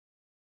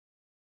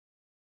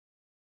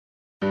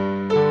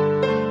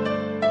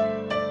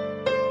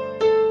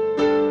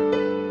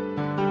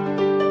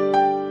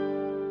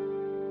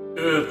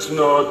It's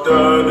not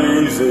that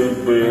easy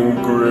being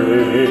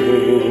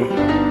green,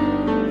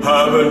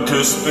 having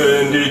to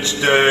spend each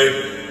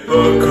day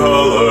the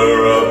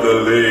color of the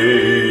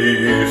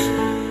leaves,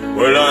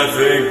 when I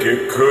think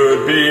it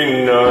could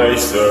be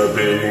nicer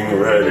being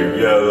red or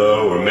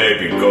yellow or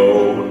maybe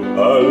gold.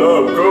 I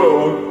love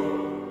gold,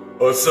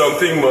 or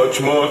something much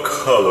more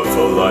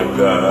colorful like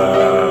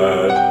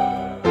that.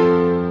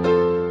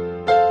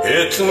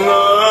 It's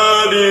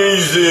not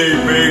easy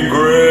being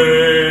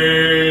green.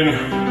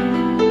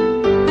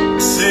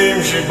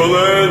 Seems you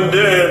blend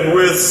in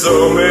with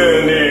so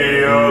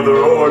many other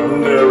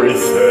ordinary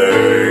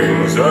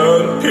things,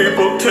 and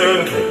people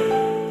tend to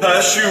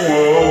pass you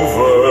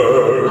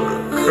over,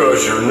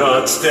 'cause you're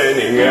not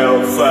standing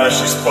out,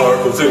 flashy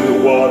sparkles in the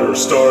water,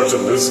 stars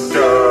in the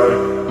sky.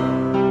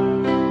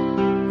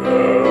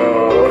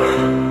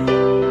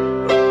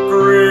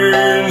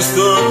 Green's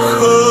the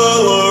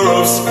color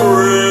of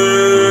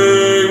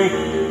spring,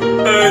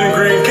 and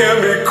green can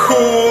be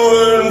cool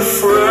and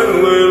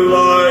friendly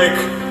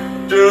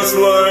just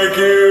like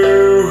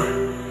you,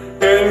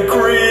 and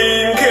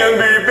green can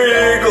be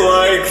big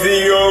like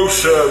the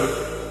ocean,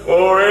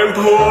 or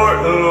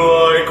important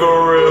like a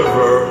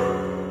river,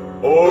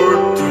 or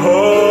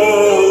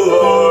tall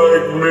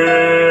like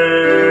me.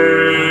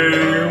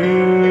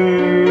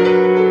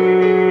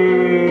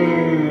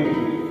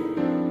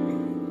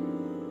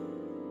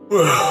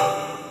 Well,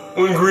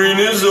 when green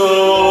is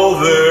all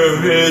there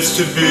is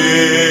to be,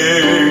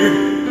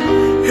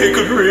 it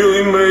could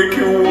really make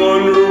you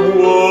wonder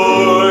why.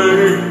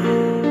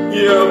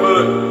 Yeah,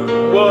 but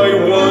why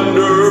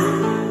wonder?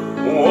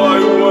 Why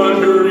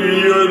wonder,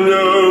 you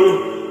know?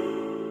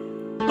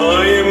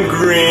 I am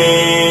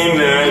green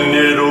and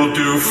it'll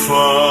do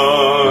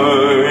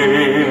fine,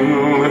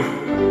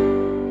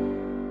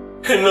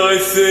 and I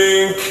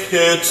think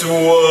it's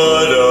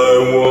what I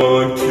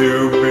want to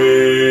be.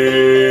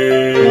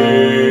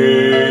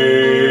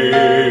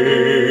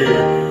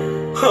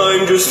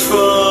 I'm just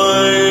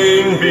fine.